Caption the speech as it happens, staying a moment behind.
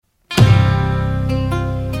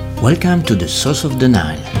Welcome to The Source of the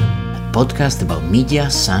Nile, a podcast about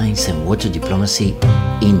media, science and water diplomacy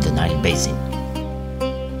in the Nile Basin.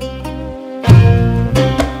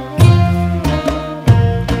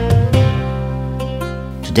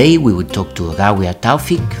 Today we will talk to Rawia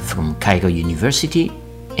Tawfiq from Cairo University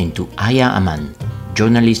and to Ayah Aman,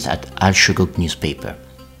 journalist at Shorouk newspaper,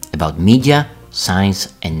 about media,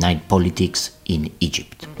 science and Nile politics in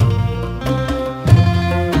Egypt.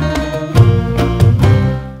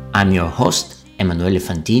 I'm your host, Emanuele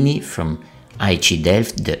Fantini from IHE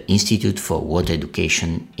Delft, the Institute for Water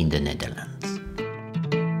Education in the Netherlands.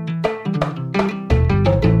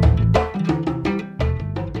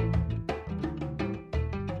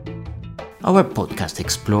 Our podcast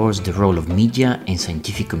explores the role of media and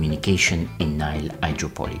scientific communication in Nile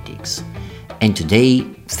hydropolitics. And today,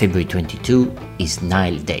 February 22, is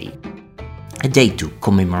Nile Day, a day to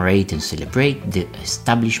commemorate and celebrate the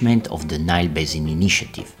establishment of the Nile Basin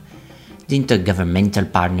Initiative, the intergovernmental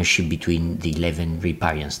partnership between the 11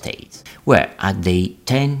 riparian states, where at day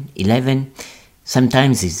 10, 11,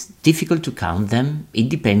 sometimes it's difficult to count them. It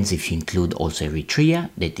depends if you include also Eritrea,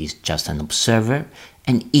 that is just an observer,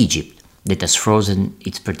 and Egypt, that has frozen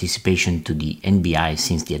its participation to the NBI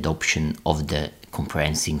since the adoption of the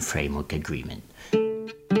Comprehensive Framework Agreement.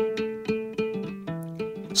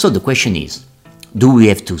 So the question is, do we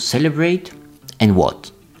have to celebrate, and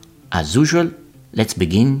what? As usual, let's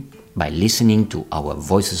begin by listening to our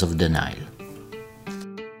Voices of the Nile.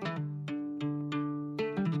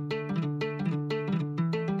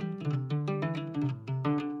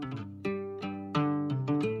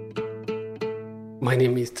 My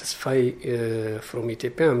name is Tasfai from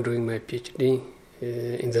Ethiopia. I'm doing my PhD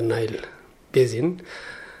in the Nile Basin.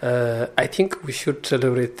 I think we should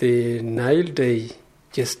celebrate the Nile Day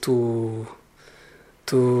just to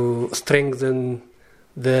strengthen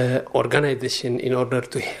the organization in order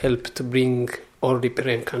to help to bring all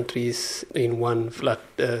riparian countries in one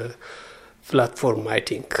platform, I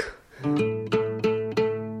think.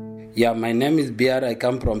 Yeah, my name is Biar. I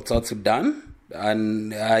come from South Sudan,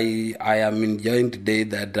 and I am enjoying today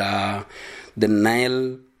that the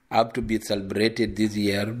Nile have to be celebrated this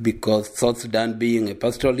year because South Sudan being a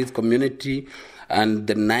pastoralist community and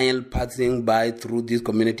the Nile passing by through these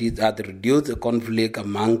communities has reduced the conflict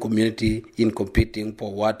among community in competing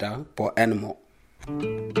for water for animal.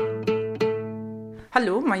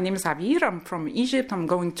 Hello, my name is Abir. I'm from Egypt. I'm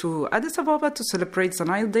going to Addis Ababa to celebrate the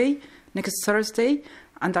Nile Day next Thursday,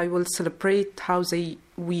 and I will celebrate how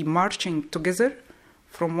we marching together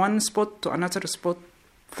from one spot to another spot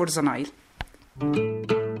for the Nile.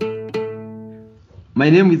 My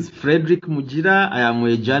name is Frederick Mujira. I am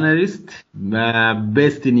a journalist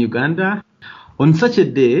based in Uganda. On such a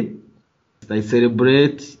day, I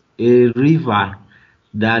celebrate a river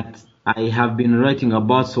that I have been writing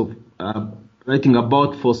about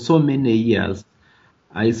for so many years.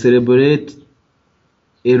 I celebrate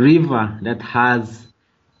a river that has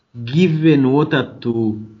given water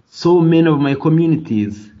to so many of my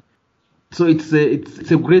communities. So it's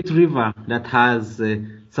a great river that has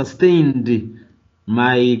sustained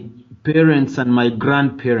my parents and my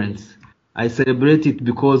grandparents. I celebrate it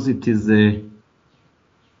because it is a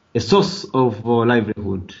source of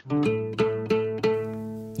livelihood.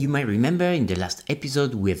 You might remember in the last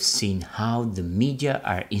episode we have seen how the media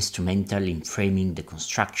are instrumental in framing the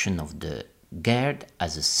construction of the GERD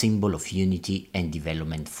as a symbol of unity and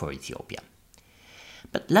development for Ethiopia.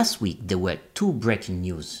 But last week there were two breaking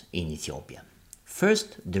news in Ethiopia.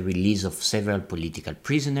 First, the release of several political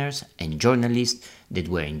prisoners and journalists that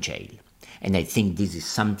were in jail. And I think this is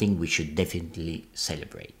something we should definitely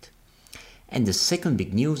celebrate. And the second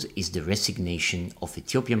big news is the resignation of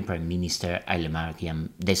Ethiopian Prime Minister Hailemariam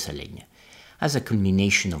Desalegn as a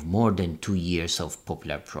culmination of more than 2 years of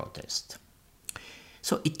popular protest.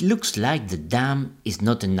 So it looks like the dam is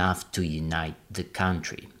not enough to unite the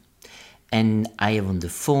country. And I have on the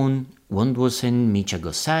phone Wondwosen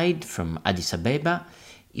Michagoside from Addis Ababa.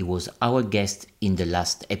 He was our guest in the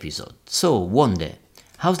last episode. So, Wonde,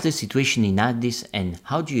 how's the situation in Addis and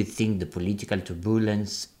how do you think the political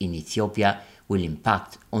turbulence in Ethiopia will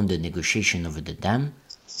impact on the negotiation over the dam?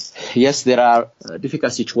 Yes, there are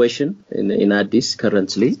difficult situations in Addis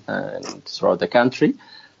currently and throughout the country.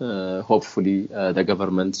 Hopefully, the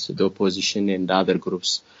government, the opposition and other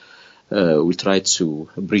groups will try to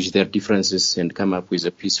bridge their differences and come up with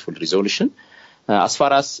a peaceful resolution. As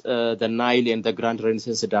far as the Nile and the Grand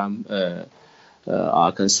Renaissance Dam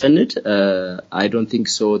are concerned, I don't think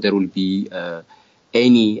so. There will be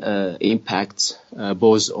any impact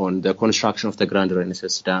both on the construction of the Grand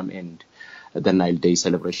Renaissance Dam and the Nile Day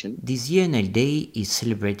celebration. This year Nile Day is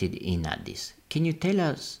celebrated in Addis. Can you tell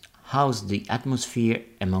us how's the atmosphere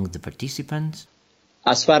among the participants?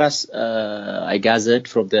 As far as I gathered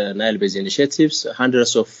from the Nile Basin initiatives,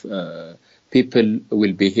 hundreds of people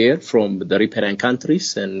will be here from the riparian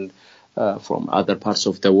countries and from other parts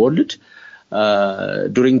of the world.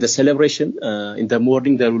 During the celebration, in the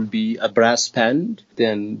morning there will be a brass band,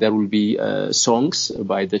 then there will be songs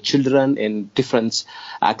by the children and different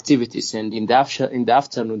activities, and in the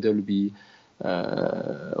afternoon there will be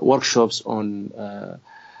workshops on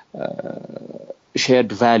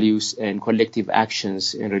shared values and collective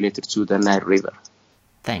actions related to the Nile River.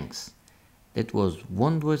 Thanks. That was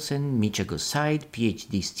Wondwersen Michagoside,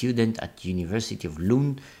 PhD student at University of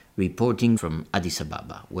Lund, reporting from Addis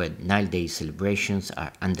Ababa, where Nile Day celebrations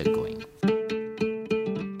are undergoing.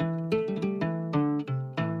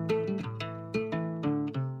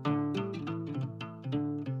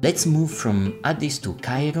 Let's move from Addis to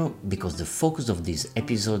Cairo because the focus of this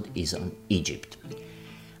episode is on Egypt.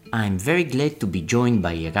 I'm very glad to be joined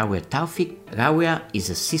by Rawia Tawfiq. Rawia is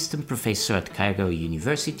assistant professor at Cairo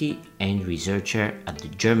University and researcher at the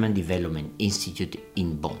German Development Institute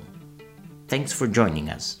in Bonn. Thanks for joining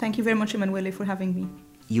us. Thank you very much, Emanuele, for having me.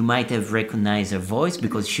 You might have recognized her voice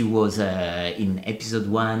because she was in episode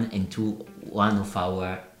 1 and 2, one of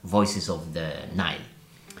our Voices of the Nile.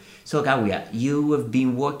 So Rawia, you have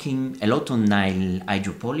been working a lot on Nile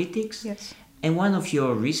hydropolitics. Yes. And one of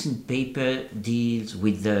your recent papers deals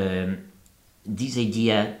with this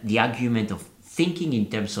idea, the argument of thinking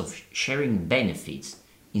in terms of sharing benefits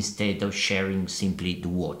instead of sharing simply the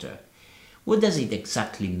water. What does it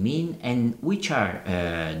exactly mean, and which are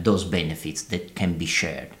those benefits that can be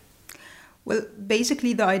shared? Well,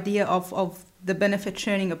 basically the idea of the benefit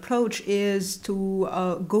sharing approach is to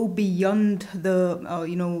go beyond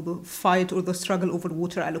the fight or the struggle over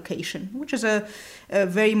water allocation, which is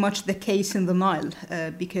very much the case in the Nile,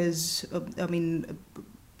 because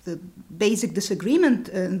the basic disagreement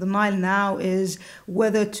in the Nile now is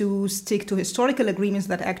whether to stick to historical agreements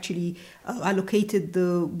that actually allocated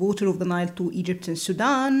the water of the Nile to Egypt and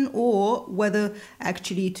Sudan, or whether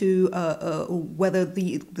actually to whether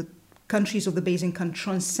the countries of the basin can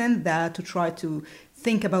transcend that to try to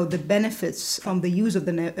think about the benefits from the use of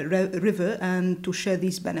the river and to share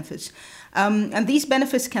these benefits. And these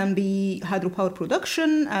benefits can be hydropower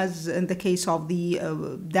production, as in the case of the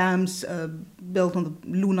dams built on the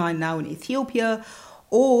Blue Nile now in Ethiopia,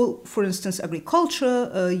 or, for instance,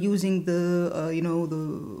 agriculture using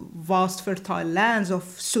the vast fertile lands of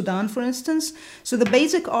Sudan, for instance. So the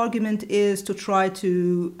basic argument is to try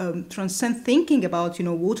to transcend thinking about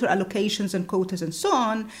water allocations and quotas and so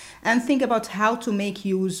on, and think about how to make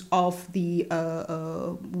use of the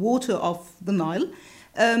water of the Nile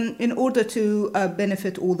in order to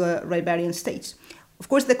benefit all the riparian states. Of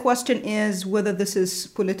course, the question is whether this is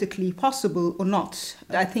politically possible or not.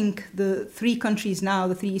 I think the three countries now,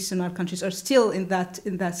 the three Eastern Nile countries, are still in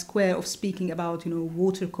that square of speaking about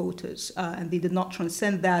water quotas, and they did not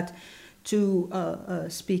transcend that to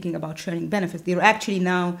speaking about sharing benefits. They are actually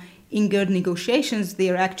now in GERD negotiations. They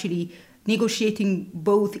are actually negotiating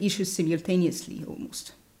both issues simultaneously,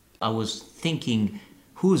 almost. I was thinking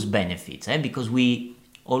whose benefits, because we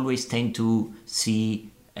always tend to see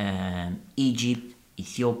Egypt,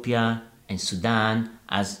 Ethiopia and Sudan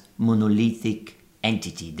as monolithic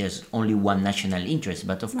entity. There's only one national interest,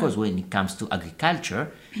 but of course when it comes to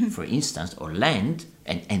agriculture, for instance, or land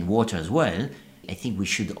and water as well, I think we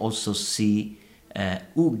should also see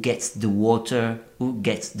who gets the water, who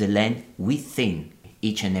gets the land within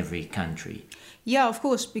each and every country. Yeah, of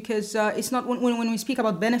course, because it's not when we speak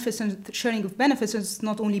about benefits and sharing of benefits, it's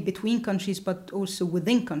not only between countries but also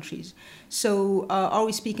within countries. So are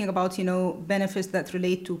we speaking about benefits that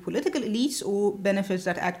relate to political elites or benefits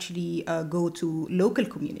that actually go to local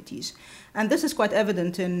communities? And this is quite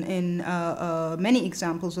evident in many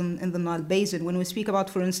examples in the Nile Basin. When we speak about,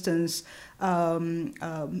 for instance,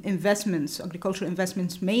 investments, agricultural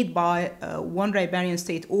investments made by one riparian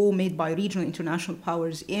state or made by regional international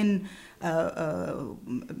powers in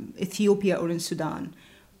Ethiopia or in Sudan,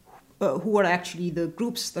 who are actually the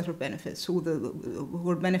groups that are benefits, who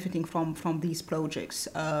are benefiting from these projects.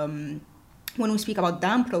 When we speak about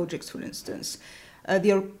dam projects, for instance,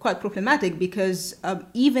 they are quite problematic because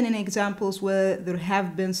even in examples where there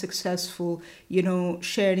have been successful,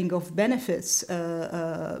 sharing of benefits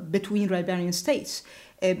between riparian states,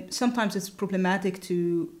 sometimes it's problematic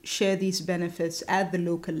to share these benefits at the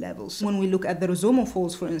local levels. When we look at the Rosomo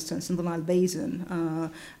Falls, for instance, in the Nile Basin,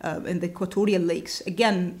 in the equatorial lakes,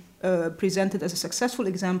 again, presented as a successful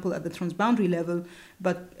example at the transboundary level,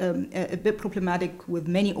 but a bit problematic with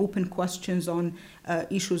many open questions on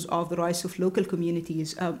issues of the rights of local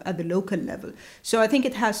communities at the local level. So I think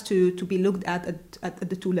it has to be looked at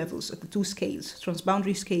the two levels, at the two scales,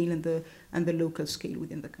 transboundary scale and the local scale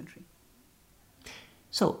within the country.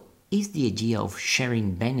 So, is the idea of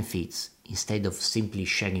sharing benefits instead of simply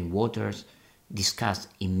sharing waters discussed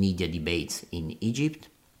in media debates in Egypt?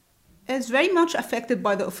 It's very much affected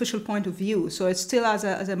by the official point of view. So it's still, as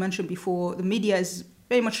I mentioned before, the media is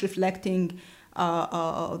very much reflecting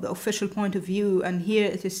the official point of view, and here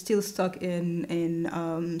it is still stuck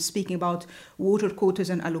in speaking about water quotas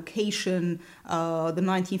and allocation, the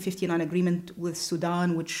 1959 agreement with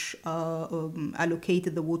Sudan, which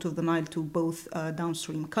allocated the water of the Nile to both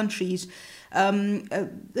downstream countries. There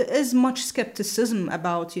is much skepticism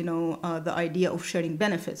about, the idea of sharing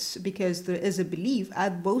benefits, because there is a belief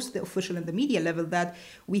at both the official and the media level that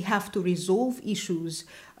we have to resolve issues,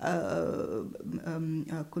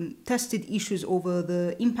 contested issues over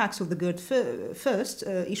the impacts of the GERD first,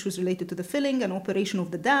 issues related to the filling and operation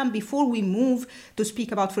of the dam, before we move to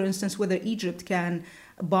speak about, for instance, whether Egypt can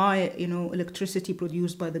buy, electricity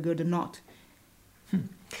produced by the GERD or not.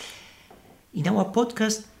 In our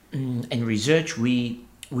podcast and research, we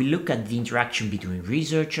look at the interaction between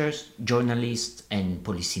researchers, journalists, and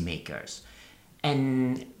policymakers.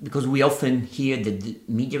 And because we often hear that the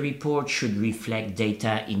media report should reflect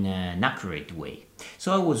data in an accurate way.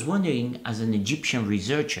 So I was wondering, as an Egyptian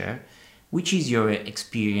researcher, which is your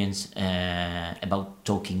experience about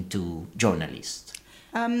talking to journalists?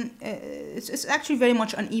 It's actually very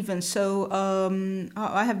much uneven. So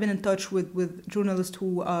I have been in touch with journalists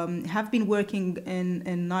who have been working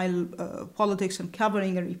in Nile politics and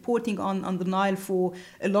covering and reporting on the Nile for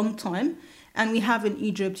a long time. And we have in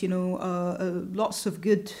Egypt, lots of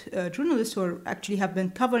good journalists who actually have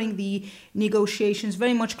been covering the negotiations,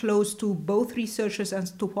 very much close to both researchers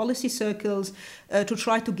and to policy circles, to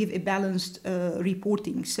try to give a balanced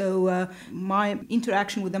reporting. So my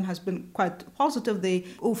interaction with them has been quite positive. They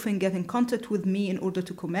often get in contact with me in order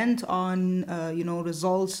to comment on,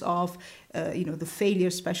 results of the failure,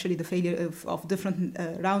 especially the failure of different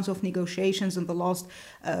rounds of negotiations in the last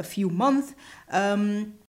few months.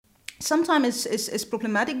 Sometimes it's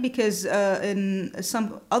problematic because in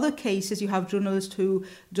some other cases you have journalists who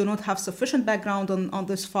do not have sufficient background on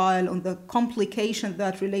this file, on the complication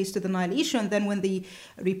that relates to the Nile issue, and then when they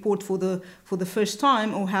report for the first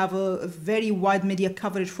time or have a very wide media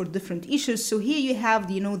coverage for different issues. So here you have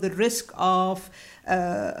the risk of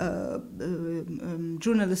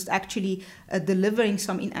journalists actually delivering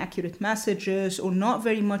some inaccurate messages or not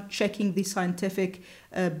very much checking the scientific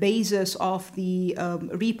basis of the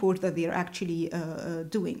report that they are actually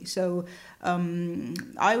doing. So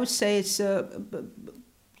I would say it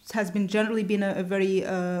has been generally been a very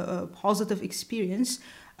positive experience.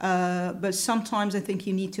 But sometimes I think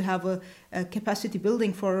you need to have a capacity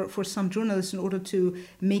building for some journalists in order to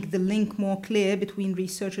make the link more clear between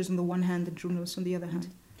researchers on the one hand and journalists on the other hand.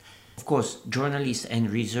 Of course, journalists and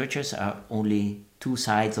researchers are only two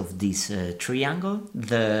sides of this triangle.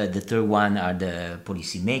 The third one are the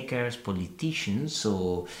policymakers, politicians.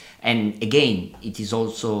 So, and again, it is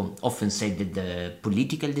also often said that the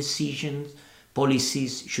political decisions,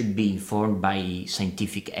 policies should be informed by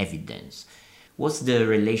scientific evidence. What's the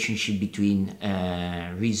relationship between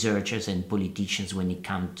researchers and politicians when it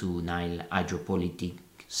comes to Nile hydropolitics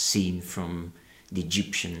seen from the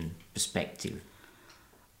Egyptian perspective?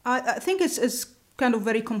 I think it's kind of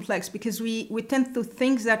very complex because we tend to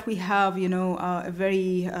think that we have, a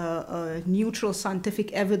very neutral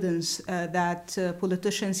scientific evidence that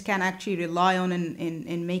politicians can actually rely on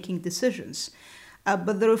in making decisions.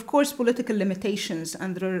 But there are, of course, political limitations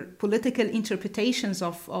and there are political interpretations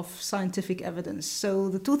of scientific evidence. So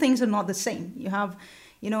the two things are not the same. You have,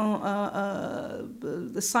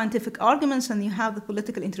 the scientific arguments and you have the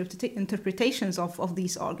political interpretations of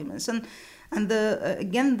these arguments. And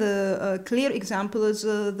the clear example is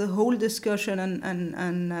the whole discussion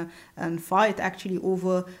and fight actually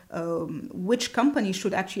over which company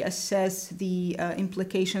should actually assess the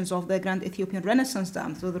implications of the Grand Ethiopian Renaissance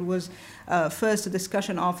Dam. So there was first a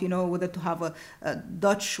discussion of whether to have a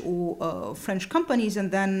Dutch or French companies,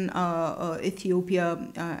 and then Ethiopia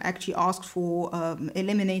actually asked for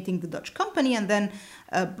eliminating the Dutch company, and then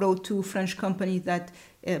brought two French companies that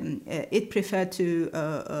it preferred to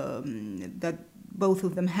that both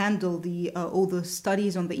of them handle all the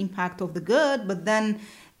studies on the impact of the GERD, but then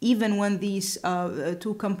even when these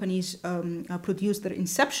two companies produced their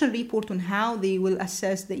inception report on how they will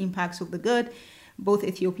assess the impacts of the GERD, both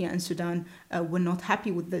Ethiopia and Sudan were not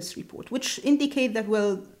happy with this report, which indicate that,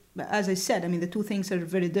 well, as I said, I mean, the two things are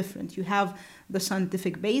very different. You have the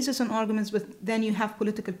scientific basis and arguments, but then you have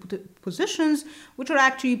political positions, which are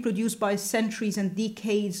actually produced by centuries and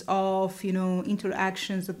decades of,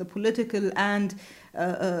 interactions at the political and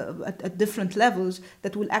at different levels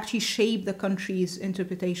that will actually shape the country's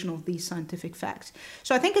interpretation of these scientific facts.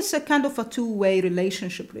 So I think it's a kind of a two-way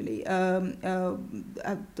relationship, really.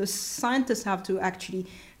 The scientists have to actually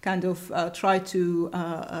kind of try to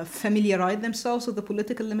familiarize themselves with the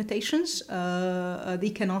political limitations.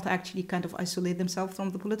 They cannot actually kind of isolate themselves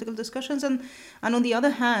from the political discussions. And on the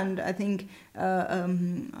other hand, I think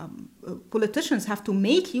politicians have to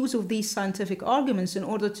make use of these scientific arguments in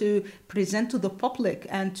order to present to the public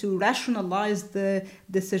and to rationalize the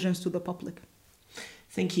decisions to the public.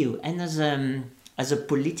 Thank you. And as a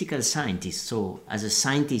political scientist, so as a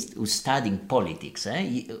scientist who's studying politics,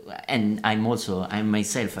 and I'm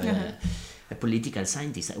myself a political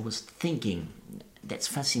scientist, I was thinking that's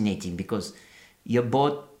fascinating because you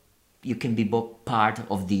can be both part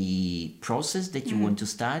of the process that you want to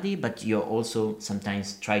study, but you also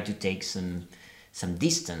sometimes try to take some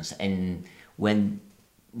distance. And when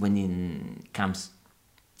it comes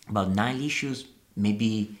about Nile issues,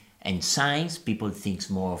 maybe and science, people think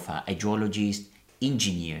more of hydrologists,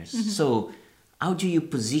 engineers. So how do you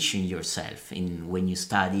position yourself when you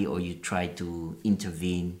study or you try to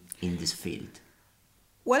intervene in this field?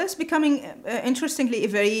 Well, it's becoming, interestingly, a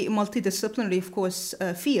very multidisciplinary, of course,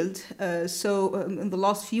 field. In the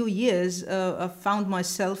last few years, I've found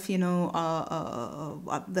myself,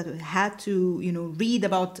 that I had to, read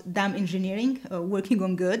about dam engineering, working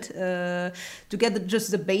on GERD, to get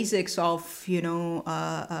just the basics of,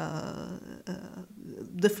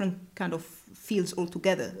 different kind of fields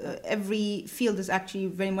altogether. Every field is actually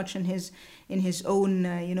very much in his own,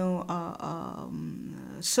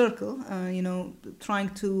 circle, trying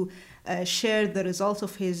to share the results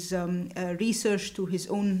of his research to his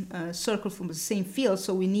own circle from the same field.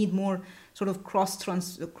 So we need more sort of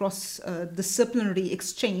cross-disciplinary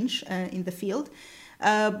exchange in the field.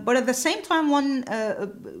 But at the same time,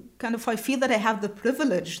 I feel that I have the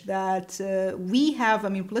privilege that we have,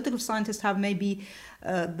 political scientists have maybe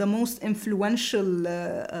the most influential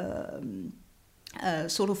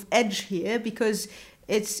sort of edge here because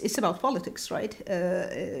it's about politics, right?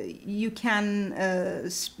 You can,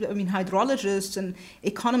 hydrologists and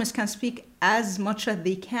economists can speak as much as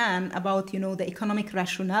they can about, the economic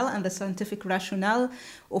rationale and the scientific rationale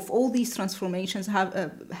of all these transformations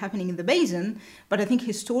happening in the basin. But I think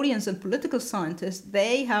historians and political scientists,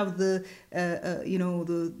 they have the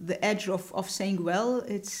edge of saying, well,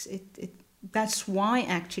 that's why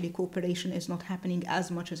actually cooperation is not happening as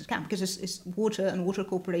much as it can, because it's water and water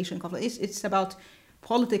cooperation. It's about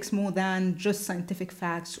politics more than just scientific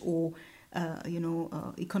facts or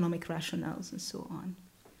economic rationales and so on.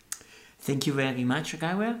 Thank you very much,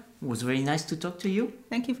 Rawia. It was very nice to talk to you.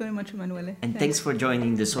 Thank you very much, Emanuele. And thanks for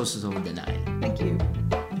joining the Sources of the Nile. Thank you.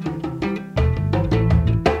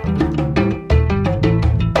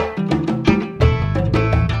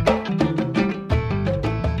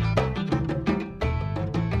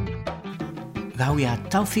 Rawia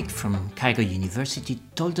Tawfiq from Cairo University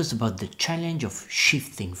told us about the challenge of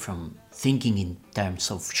shifting from thinking in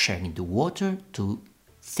terms of sharing the water to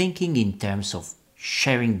thinking in terms of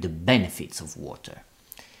sharing the benefits of water.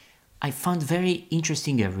 I found very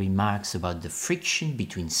interesting her remarks about the friction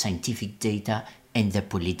between scientific data and their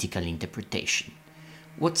political interpretation.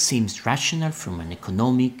 What seems rational from an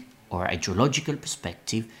economic or hydrological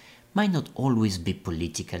perspective might not always be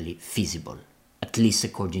politically feasible, at least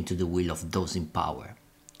according to the will of those in power.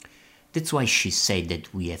 That's why she said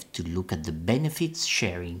that we have to look at the benefits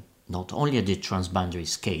sharing not only at the transboundary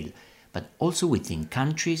scale, but also within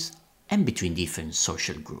countries and between different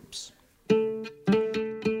social groups.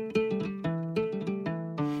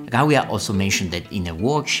 Rawia also mentioned that in her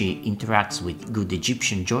work she interacts with good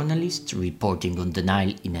Egyptian journalists reporting on the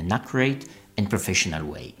Nile in an accurate and professional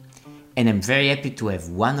way. And I'm very happy to have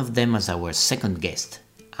one of them as our second guest,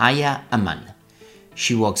 Ayah Aman.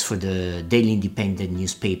 She works for the daily independent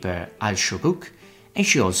newspaper Shorouk, and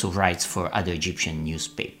she also writes for other Egyptian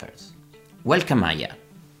newspapers. Welcome, Ayah.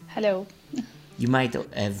 Hello. You might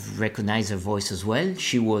have recognized her voice as well.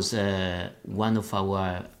 She was one of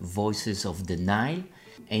our voices of the Nile,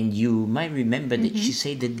 and you might remember that she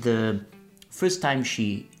said that the first time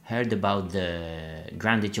she heard about the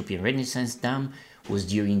Grand Ethiopian Renaissance Dam was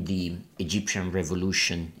during the Egyptian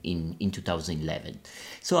Revolution in 2011.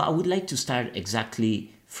 So I would like to start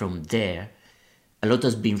exactly from there, a lot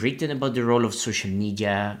has been written about the role of social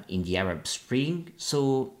media in the Arab Spring.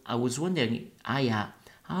 So I was wondering, Ayah,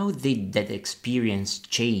 how did that experience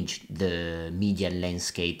change the media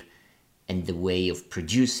landscape and the way of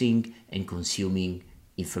producing and consuming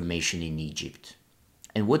information in Egypt?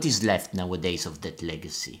 And what is left nowadays of that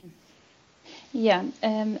legacy? Yeah,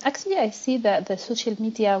 actually, I see that the social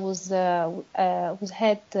media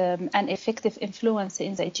had an effective influence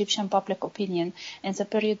in the Egyptian public opinion in the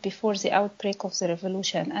period before the outbreak of the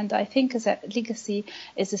revolution, and I think that legacy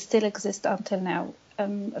still exists until now.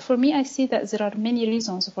 For me, I see that there are many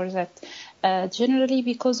reasons for that. Generally,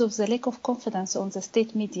 because of the lack of confidence on the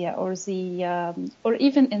state media or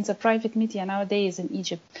even in the private media nowadays in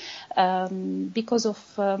Egypt, because of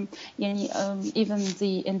even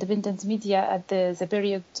the independent media at the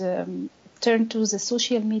period. Turn to the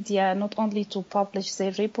social media not only to publish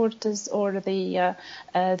their reports or the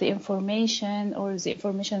information or the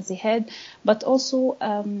information they had, but also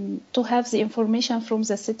to have the information from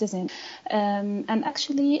the citizen. And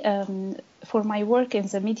actually, for my work in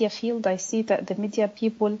the media field, I see that the media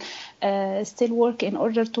people still work in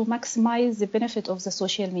order to maximize the benefit of the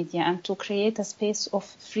social media and to create a space of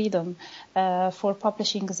freedom for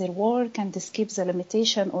publishing their work and escape the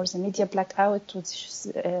limitation or the media blackout which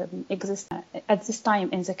exists at this time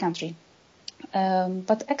in the country.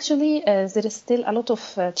 But actually, there is still a lot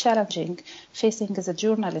of challenging facing the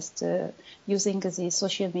journalist using the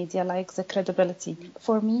social media, like the credibility.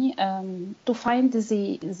 For me, to find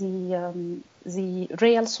the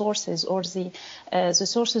real sources or the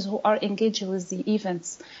sources who are engaged with the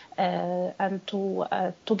events and to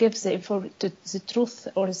give the truth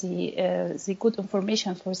or the good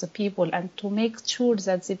information for the people and to make sure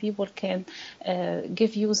that the people can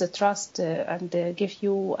give you the trust and give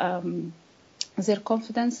you their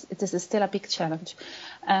confidence, it is still a big challenge.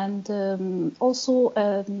 And also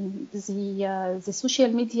the social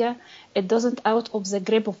media, it doesn't out of the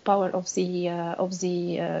grip of power of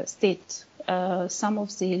the state. Some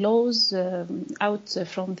of the laws out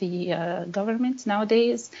from the government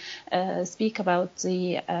nowadays speak about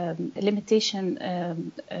the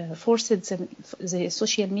limitation forced the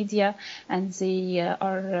social media, and they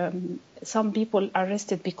are some people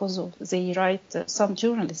arrested because of they write some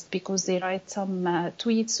journalists because they write some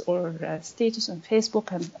tweets or status on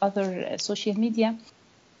Facebook and other social media.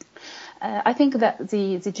 I think that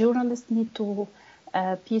the journalists need to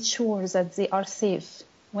be sure that they are safe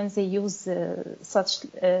when they use such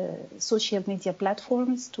social media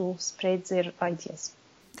platforms to spread their ideas.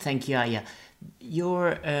 Thank you, Ayah.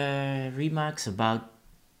 Your remarks about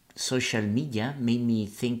social media made me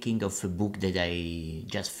thinking of a book that I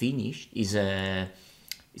just finished.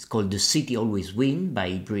 It's called The City Always Wins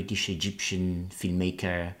by British-Egyptian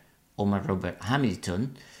filmmaker Omar Robert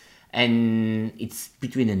Hamilton. And it's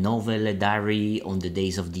between a novel, a diary on the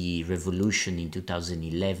days of the revolution in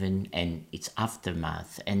 2011 and its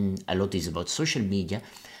aftermath. And a lot is about social media,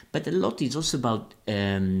 but a lot is also about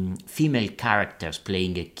female characters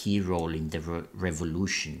playing a key role in the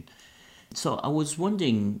revolution. So I was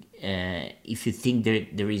wondering if you think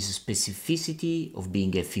there is a specificity of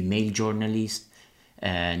being a female journalist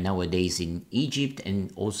nowadays in Egypt,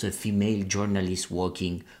 and also a female journalist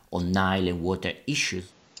working on Nile and water issues.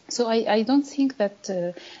 So I don't think that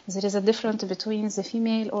there is a difference between the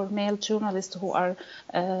female or male journalists who are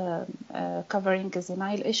covering the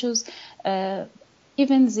Nile issues.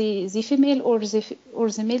 Even the female or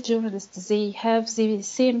the male journalists, they have the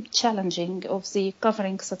same challenging of the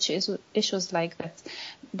covering such issues like that.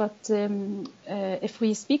 But if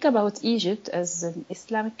we speak about Egypt as an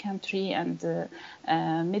Islamic country and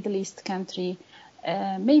Middle East country,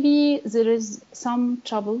 maybe there is some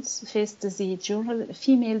troubles faced the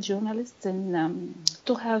female journalists in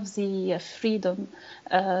to have the freedom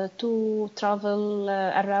to travel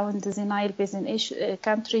around the Nile Basin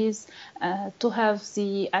countries, to have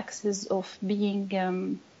the access of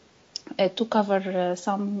being to cover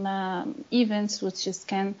some events which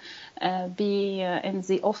can be in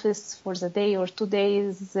the office for the day or 2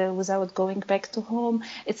 days without going back to home.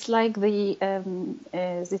 It's like the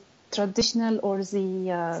traditional or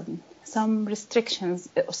the some restrictions,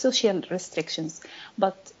 social restrictions.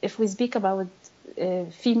 But if we speak about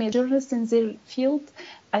female journalists in their field,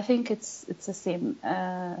 I think it's the same.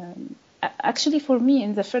 Actually, for me,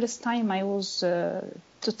 in the first time I was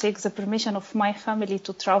to take the permission of my family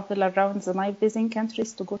to travel around the Nile Basin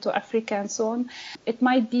countries, to go to Africa and so on. It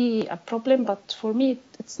might be a problem, but for me,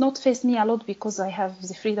 it's not faced me a lot because I have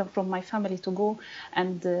the freedom from my family to go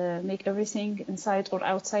and make everything inside or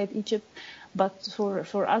outside Egypt. But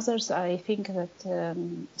for others, I think that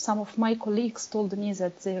some of my colleagues told me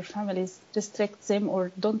that their families restrict them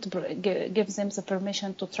or don't give them the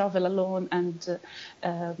permission to travel alone and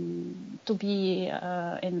to be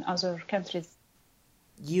in other countries.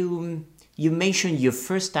 You mentioned your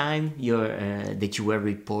first time that you were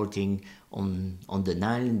reporting on the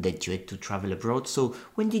Nile and that you had to travel abroad. So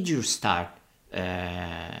when did you start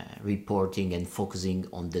reporting and focusing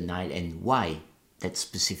on the Nile, and why that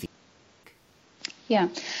specific? Yeah,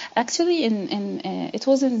 actually, it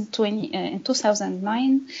was in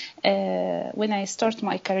 2009 when I started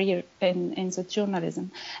my career in the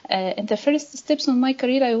journalism. In the first steps of my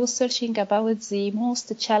career, I was searching about the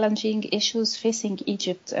most challenging issues facing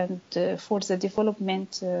Egypt and for the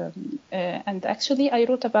development. And actually, I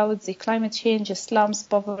wrote about the climate change, slums,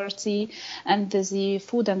 poverty, and the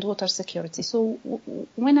food and water security. So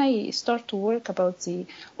when I start to work about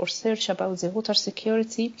search about the water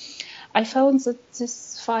security, I found that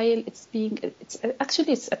this file,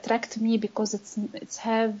 it's attracted me because it's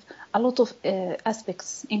have a lot of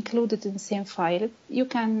aspects included in the same file.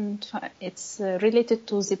 It's related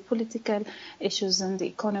to the political issues and the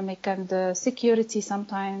economic and security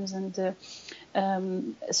sometimes and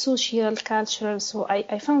social, cultural. So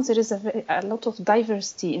I found there is a lot of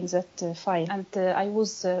diversity in that file, and I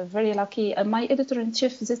was very lucky. My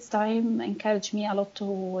editor-in-chief this time encouraged me a lot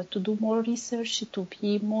to do more research, to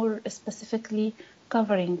be more specifically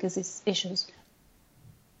covering these issues.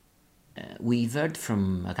 We've heard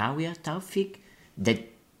from Rawia Tawfiq that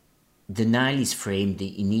the Nile is framed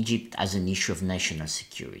in Egypt as an issue of national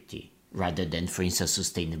security rather than, for instance,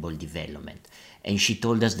 sustainable development. And she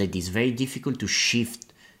told us that it's very difficult to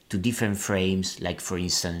shift to different frames, like, for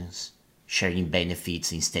instance, sharing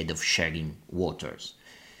benefits instead of sharing waters.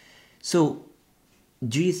 So,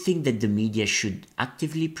 do you think that the media should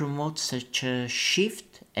actively promote such a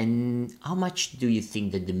shift? And how much do you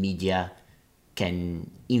think that the media can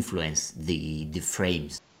influence the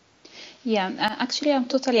frames? Yeah, actually, I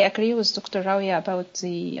totally agree with Dr. Rawia about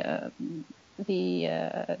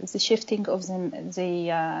the shifting of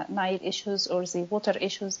the Nile issues or the water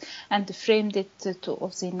issues and framed it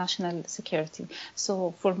of the national security.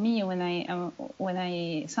 So for me, when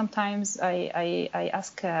I sometimes I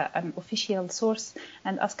ask an official source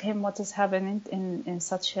and ask him what is happening in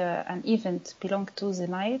such an event belong to the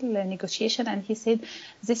Nile negotiation, and he said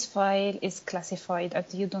this file is classified and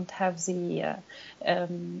you don't have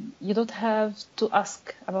to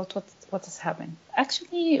ask about what is happening.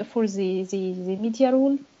 Actually, for the media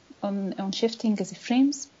rule on shifting the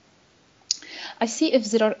frames, I see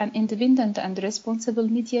if there are an independent and responsible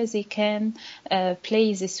media, they can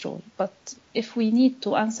play this role. But if we need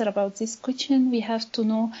to answer about this question, we have to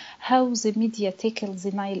know how the media tackle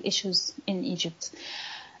the Nile issues in Egypt.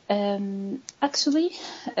 Actually,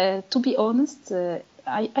 to be honest,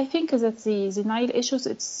 I think that the Nile issues,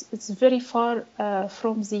 it's very far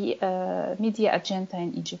from the media agenda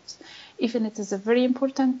in Egypt. Even it is a very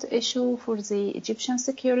important issue for the Egyptian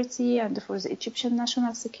security and for the Egyptian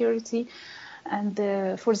national security and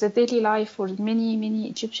for the daily life for many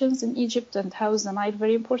Egyptians in Egypt, and how is the Nile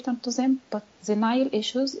very important to them. But the Nile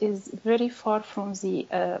issues is very far from the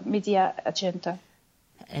media agenda.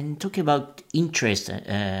 And talking about interest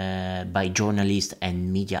by journalists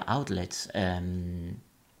and media outlets,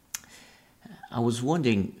 I was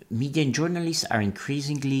wondering, media and journalists are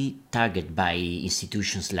increasingly targeted by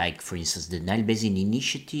institutions like, for instance, the Nile Basin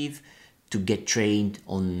Initiative to get trained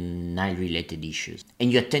on Nile-related issues.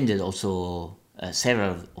 And you attended also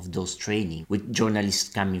several of those trainings with journalists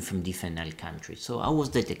coming from different Nile countries. So how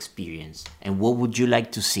was that experience? And what would you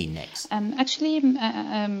like to see next? Actually,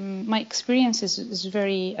 my experience is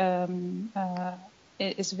very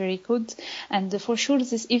good, and for sure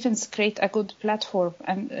these events create a good platform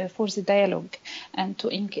and for the dialogue and to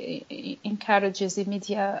encourage the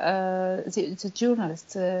media, the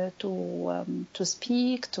journalists to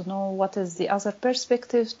speak, to know what is the other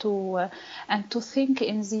perspective, and to think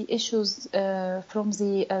in the issues from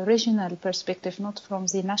the regional perspective, not from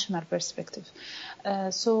the national perspective.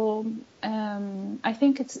 So I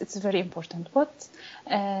think it's very important. But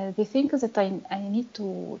the thing that I need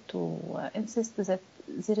to insist that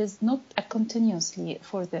there is not a continuously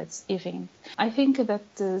for that event. I think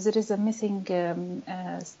that there is a missing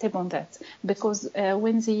step on that, because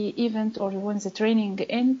when the event or when the training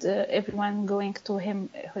ends, everyone going to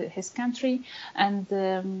his country,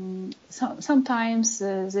 and sometimes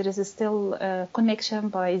there is still a connection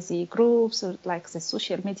by the groups, or like the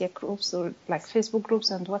social media groups, or like Facebook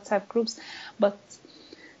groups and WhatsApp groups, but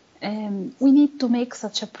we need to make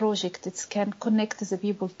such a project that can connect the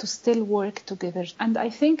people to still work together. And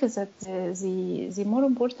I think that the more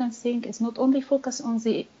important thing is not only focus on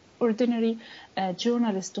the ordinary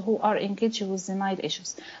journalists who are engaged with the Nile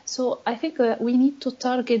issues. So I think we need to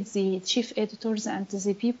target the chief editors and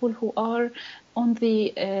the people who are on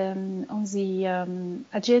the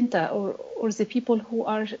agenda, or the people who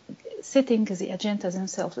are setting the agenda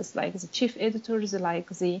themselves, like the chief editors, like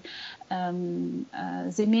the main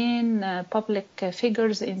public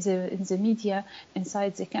figures in the media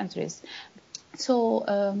inside the countries. So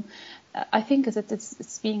I think that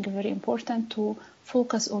it's being very important to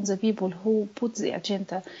focus on the people who put the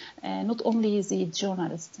agenda, not only the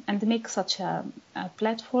journalists, and make such a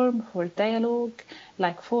platform for dialogue,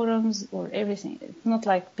 like forums or everything. It's not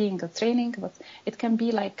like being a training, but it can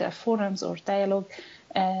be like forums or dialogue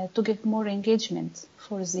to give more engagement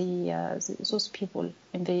for those people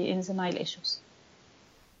in the Nile issues.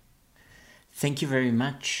 Thank you very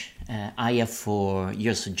much, Ayah, for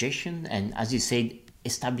your suggestion. And as you said,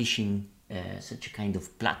 establishing such a kind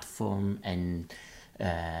of platform and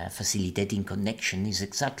facilitating connection is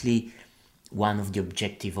exactly one of the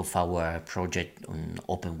objectives of our project on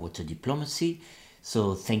open water diplomacy.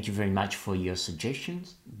 So thank you very much for your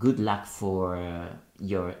suggestions. Good luck for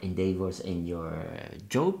your endeavors and your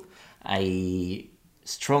job. I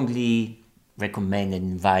strongly recommend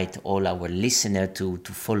and invite all our listeners to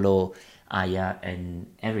follow Ayah and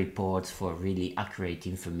her reports for really accurate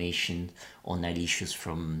information on Nile issues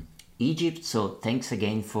from Egypt. So thanks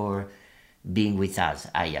again for being with us,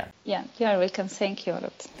 Ayah. Yeah, you are welcome. Thank you a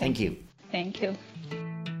lot. Thank you. Thank you.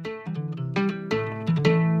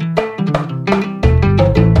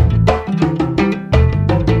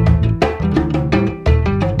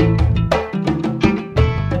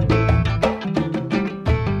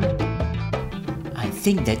 I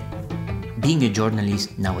think that being a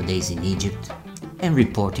journalist nowadays in Egypt and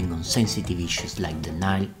reporting on sensitive issues like the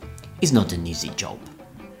Nile is not an easy job.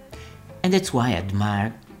 And that's why I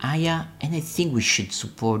admire Ayah, and I think we should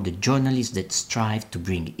support the journalists that strive to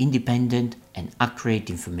bring independent and accurate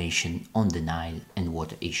information on the Nile and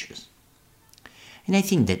water issues. And I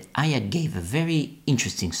think that Ayah gave a very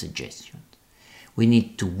interesting suggestion. We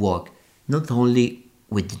need to work not only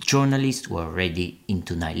with the journalists who are already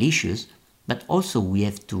into Nile issues, but also we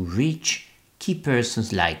have to reach key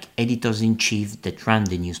persons like editors-in-chief that run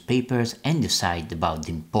the newspapers and decide about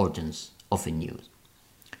the importance of a news.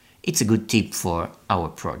 It's a good tip for our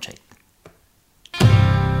project.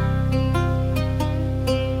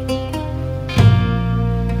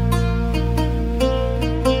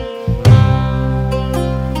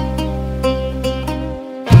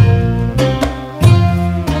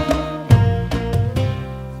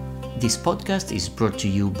 This podcast is brought to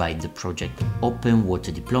you by the project Open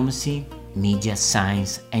Water Diplomacy, Media,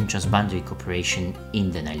 Science and Transboundary Cooperation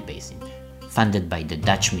in the Nile Basin, funded by the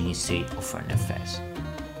Dutch Ministry of Foreign Affairs.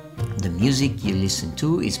 The music you listen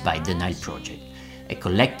to is by the Nile Project, a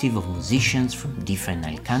collective of musicians from different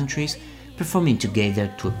Nile countries performing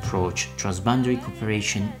together to approach transboundary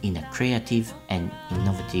cooperation in a creative and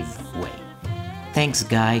innovative way. Thanks,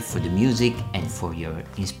 Guy, for the music and for your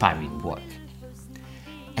inspiring work.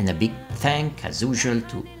 And a big thank, as usual,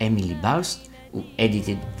 to Emily Baust, who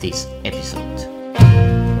edited this episode.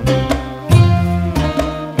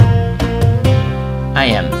 I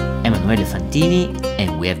am Emanuele Fantini,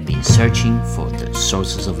 and we have been searching for the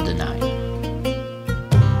sources of the Nile.